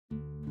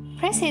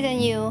President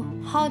Yu,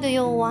 how do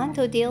you want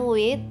to deal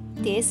with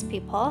these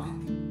people?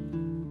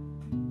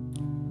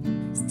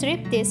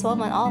 Strip this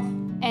woman off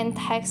and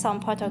take some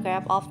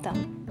photograph of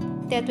them.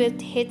 That will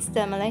teach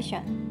them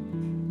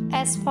Malaysian.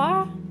 As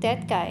for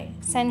that guy,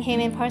 send him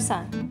in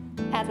person.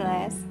 At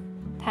least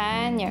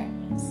 10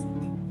 years.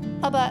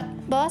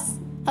 Boss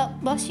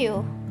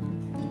Yu,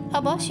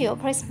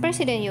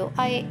 President Yu,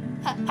 I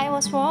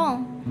was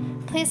wrong.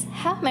 Please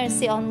have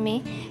mercy on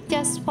me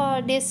just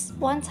for this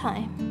one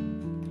time.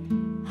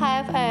 I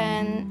have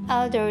an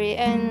elderly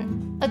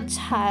and a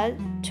child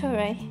to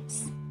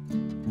raise.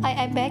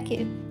 I beg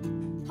you.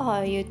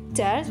 Oh, you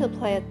dare to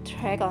play a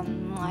trick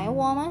on my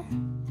woman?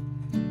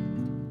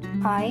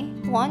 I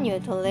want you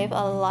to live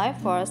a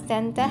life worse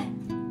than that.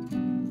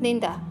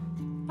 Linda,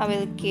 I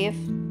will give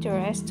the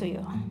rest to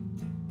you.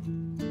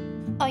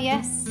 Oh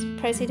yes,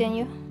 President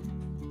Yu.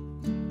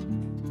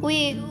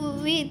 We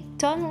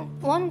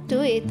won't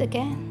do it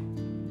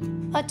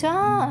again. Oh,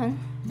 don't.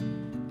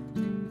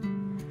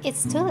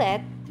 It's too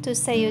late to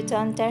say you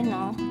don't dare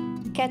now.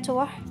 Get to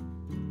work.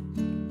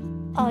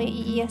 Oh,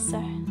 yes,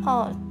 sir.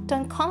 Oh,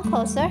 don't come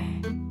closer.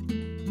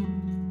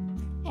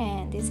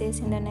 And this is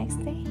in the next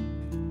day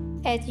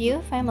at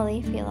your family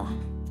villa.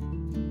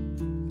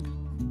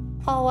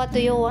 Oh, what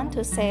do you want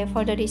to say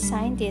for the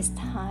design this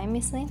time,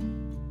 Miss Lin?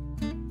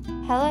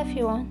 Hello,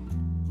 everyone.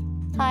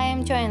 I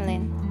am Joanne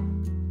Lin.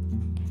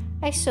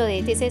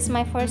 Actually, this is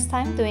my first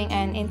time doing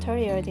an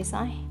interior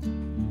design.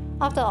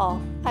 After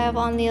all, I have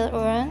only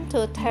learned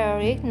to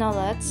theoretic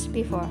knowledge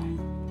before.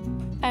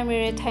 I'm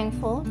really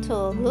thankful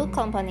to Look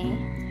Company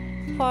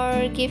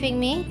for giving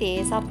me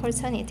this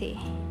opportunity.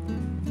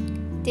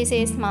 This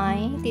is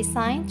my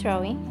design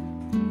drawing.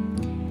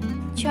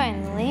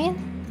 Joanne Lin,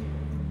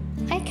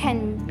 I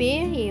can't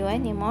bear you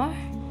anymore.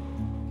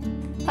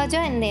 Oh,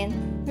 Joanne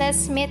Lin,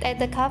 let's meet at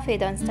the cafe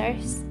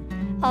downstairs.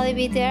 I'll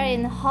be there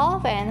in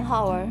half an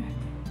hour.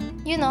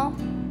 You know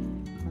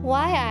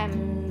why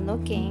I'm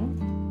looking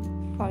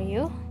for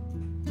you?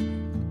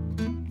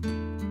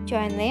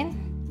 Joanne Lin?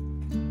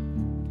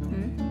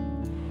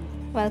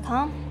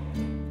 Welcome.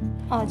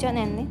 Oh,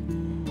 Joanne Lin.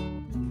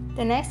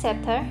 The next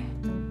chapter.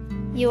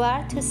 You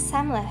are too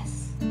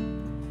shameless.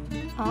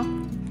 Huh?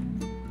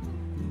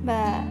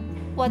 But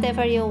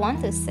whatever you want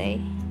to say,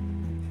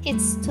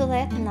 it's too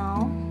late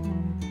now.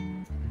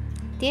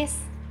 This?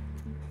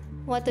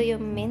 What do you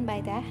mean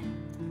by that?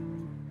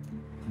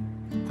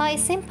 Oh,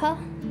 it's simple.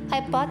 I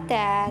bought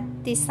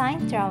that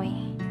design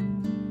drawing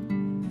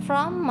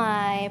from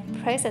my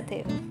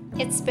president.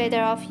 It's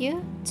better of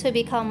you to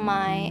become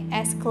my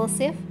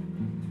exclusive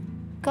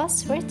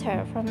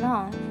ghostwriter from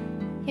now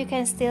on. You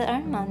can still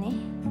earn money.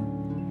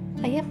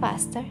 Are you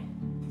faster?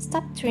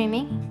 Stop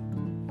dreaming.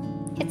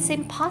 It's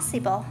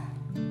impossible.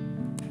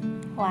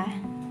 What?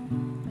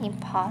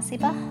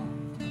 Impossible?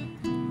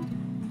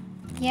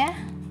 Yeah?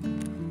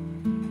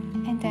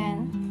 And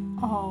then,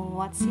 oh,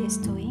 what's he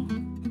doing?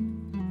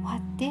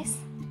 What, this?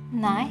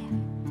 Knife?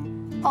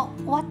 Oh,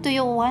 what do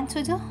you want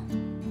to do?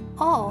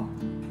 Oh,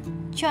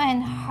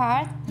 Joanne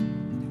hurt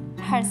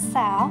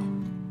herself?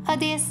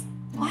 This,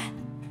 what?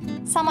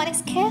 Someone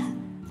is killed?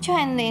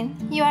 Joanne Lin,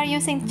 you are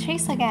using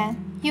tricks again.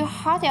 You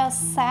hurt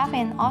yourself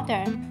in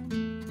order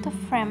to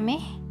frame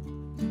me.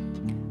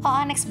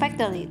 Oh,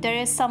 unexpectedly, there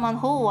is someone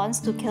who wants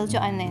to kill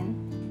Joanne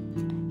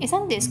Lin.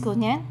 Isn't this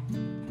Gunyan?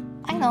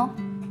 I know,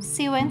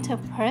 she went to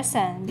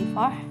prison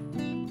before.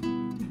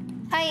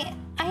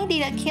 I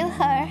didn't kill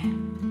her.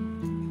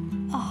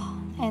 Oh,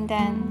 and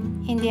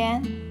then in the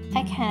end,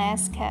 I can't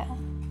escape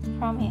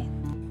from it.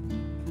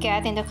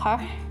 Get in the car.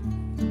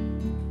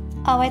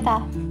 Oh, wait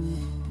up.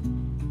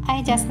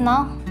 I just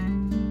know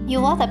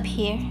you will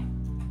appear.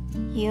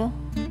 You,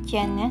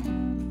 Jian.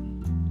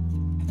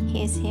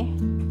 He is here.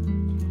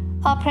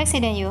 Oh,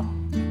 President Yu.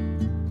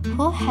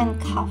 Who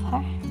handcuffed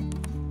her?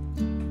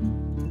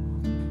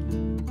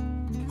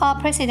 Oh,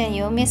 President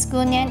Yu, Miss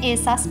Gunyan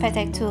is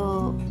suspected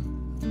too.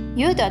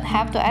 You don't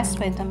have to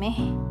explain to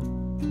me.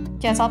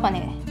 Just open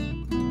it.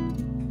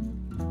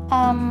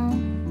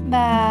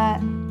 But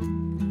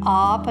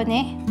open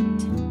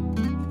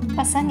it.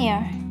 A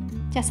senior.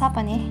 Just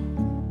open it.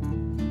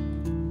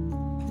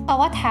 Oh,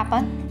 what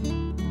happened?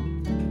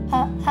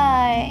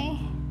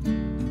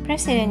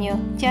 President Yu,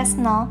 just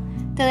now,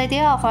 the lady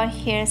over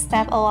here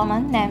stabbed a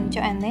woman named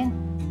Joanne Lin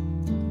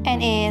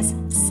and is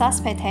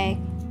suspected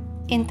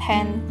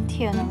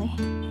intentionally.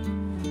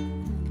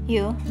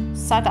 You,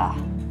 shut up.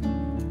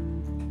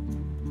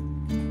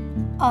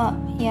 Oh,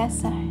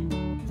 yes, sir.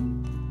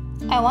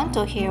 I want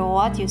to hear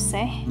what you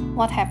say.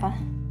 What happened?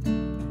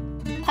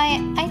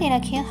 I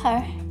didn't kill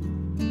her.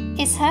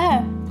 It's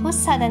her who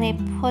suddenly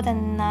put a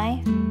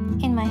knife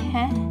in my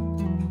hand.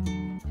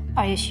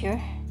 Are you sure?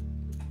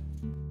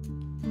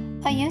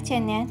 Are you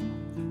Jian?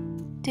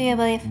 Do you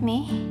believe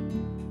me?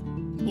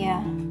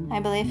 Yeah,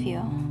 I believe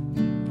you.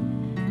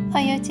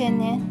 Are you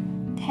Jian?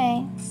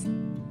 Thanks.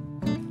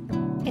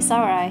 It's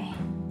alright.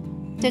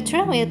 The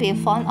truth will be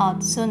found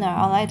out sooner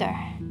or later.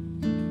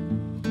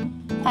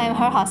 I am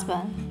her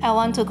husband. I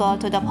want to go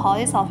to the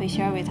police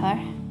officer with her.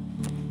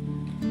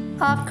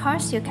 Of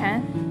course you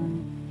can.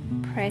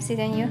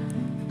 President Yu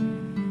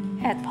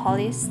at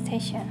police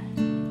station.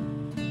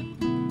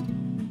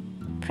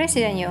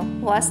 President Yu,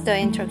 what's the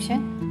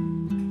instruction?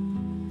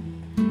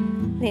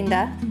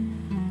 Linda,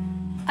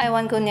 I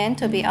want Gunyan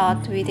to be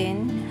out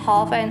within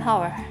half an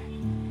hour.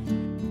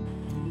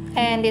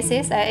 And this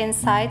is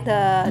inside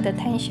the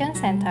detention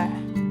center.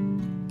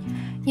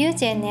 You,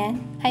 Jian,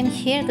 I'm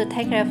here to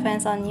take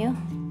reference on you.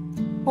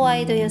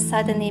 Why do you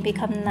suddenly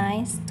become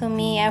nice to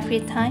me every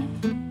time?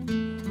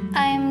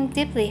 I'm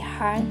deeply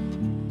hurt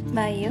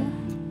by you.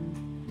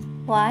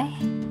 Why?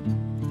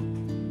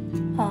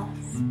 Oh,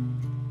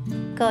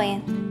 go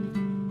in.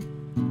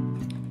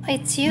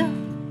 It's you.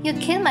 You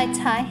killed my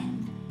child.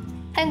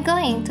 I'm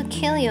going to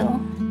kill you.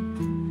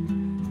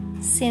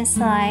 Seems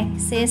like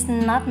she is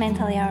not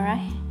mentally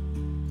alright.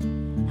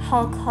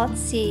 How could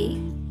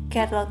she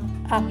get locked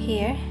up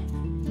here?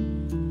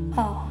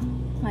 Oh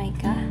my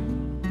god.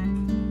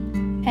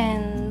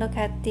 And look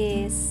at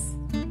this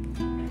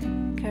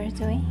girl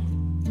doing.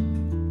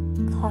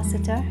 Close the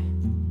door.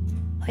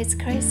 Oh, it's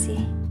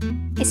crazy.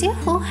 It's you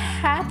who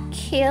had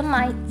killed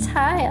my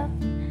child.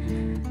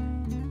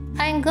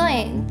 I'm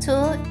going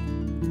to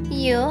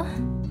you.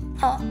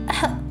 Oh,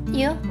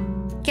 you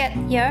get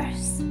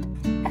yours.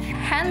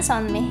 Hands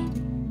on me.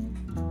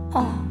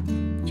 Oh,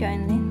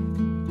 Joanlin.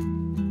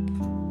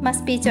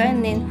 Must be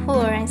Joanlin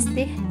who arranged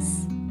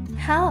this.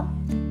 Help!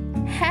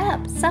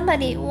 Help!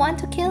 Somebody want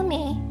to kill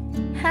me.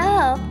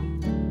 Help!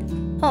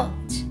 Oh,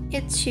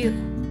 it's you.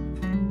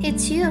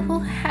 It's you who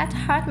had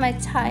hurt my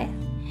child.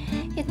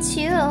 It's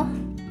you.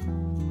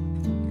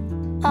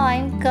 Oh,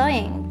 I'm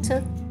going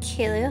to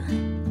kill you.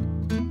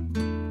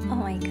 Oh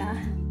my god.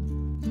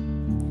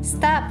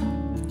 Stop!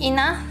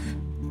 Enough!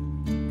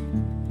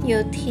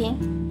 You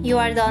think you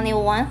are the only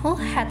one who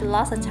had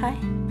lost a child?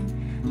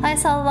 I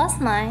saw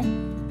lost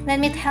mine. Let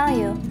me tell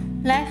you,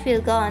 life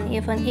will go on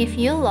even if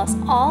you lost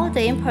all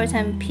the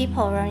important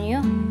people around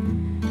you.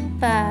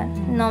 But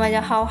no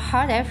matter how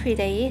hard every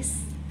day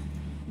is,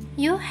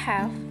 you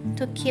have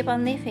to keep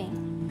on living.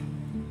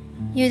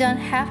 You don't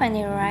have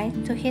any right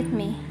to hit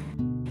me,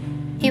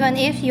 even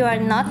if you are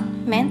not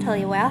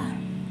mentally well.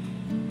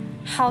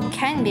 How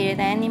can you be it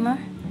anymore?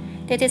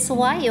 That is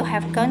why you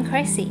have gone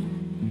crazy.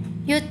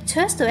 You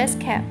choose to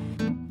escape.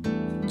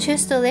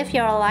 Choose to live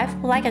your life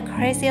like a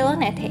crazy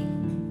lunatic.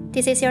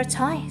 This is your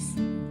choice.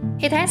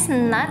 It has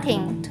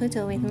nothing to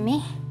do with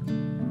me.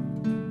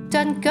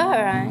 Don't go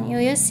around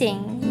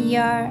using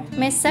your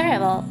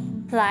miserable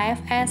life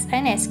as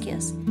an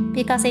excuse,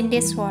 because in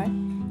this world,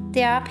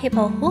 there are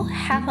people who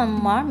have a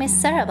more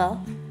miserable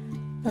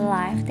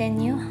life than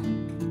you.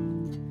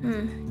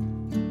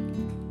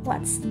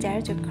 What's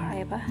there to cry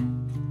about?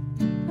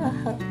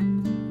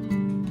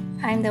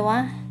 I'm the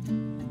one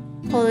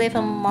who live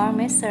a more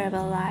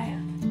miserable life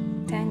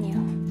than you.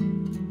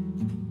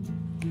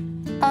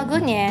 Oh,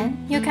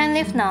 Gunyan, you can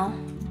leave now.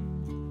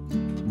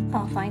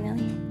 Oh,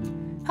 finally.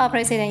 Oh,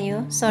 President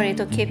Yu, sorry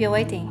to keep you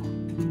waiting.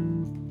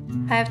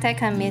 I have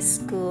taken Miss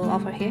Gu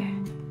over here.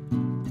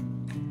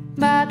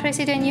 But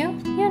President Yu,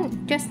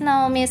 just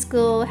now Miss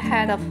Gu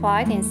had a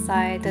fight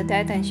inside the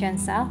detention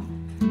cell.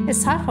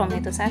 It's hard for me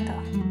to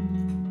settle.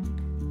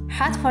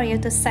 Hard for you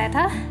to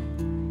settle?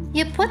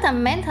 You put a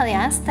mentally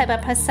unstable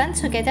person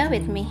together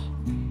with me.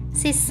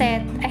 She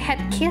said I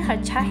had killed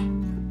her child.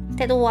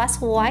 That was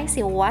why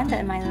she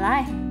wanted my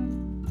life.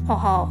 Oh,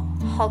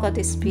 how could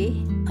this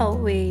be? Oh,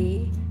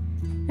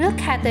 look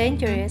at the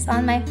injuries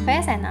on my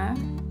face and arm.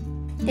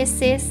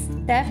 This is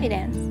the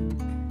evidence.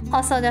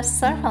 Also the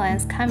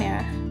surveillance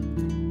camera.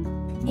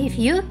 If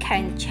you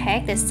can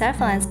check the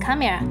surveillance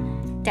camera,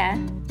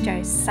 then there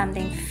is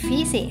something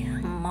fishy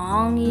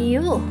among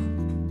you.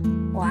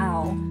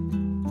 Wow.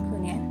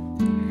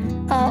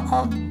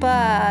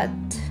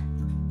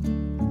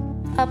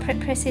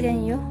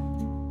 President Yu,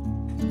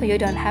 you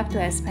don't have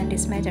to explain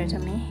this matter to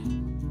me.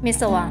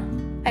 Mr.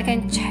 Wang, I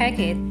can check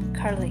it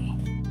clearly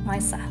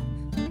myself.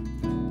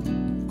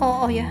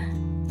 Oh yeah,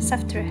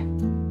 software.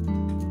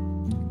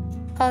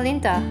 Oh,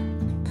 Linda,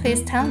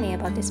 please tell me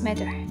about this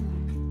matter.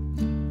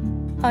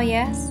 Oh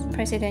yes,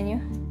 President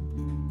Yu.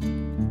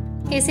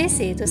 It's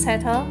easy to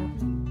settle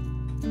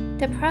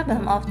the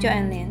problem of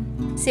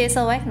Joanlin. She is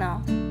awake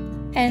now,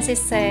 and she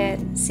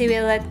said she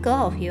will let go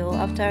of you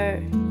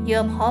after you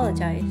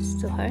apologize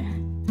to her.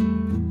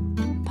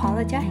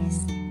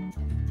 Apologize?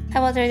 I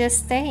would rather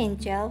stay in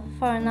jail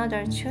for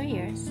another 2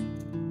 years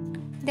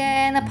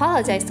than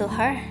apologize to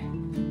her.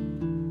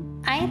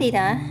 I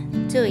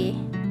didn't do it.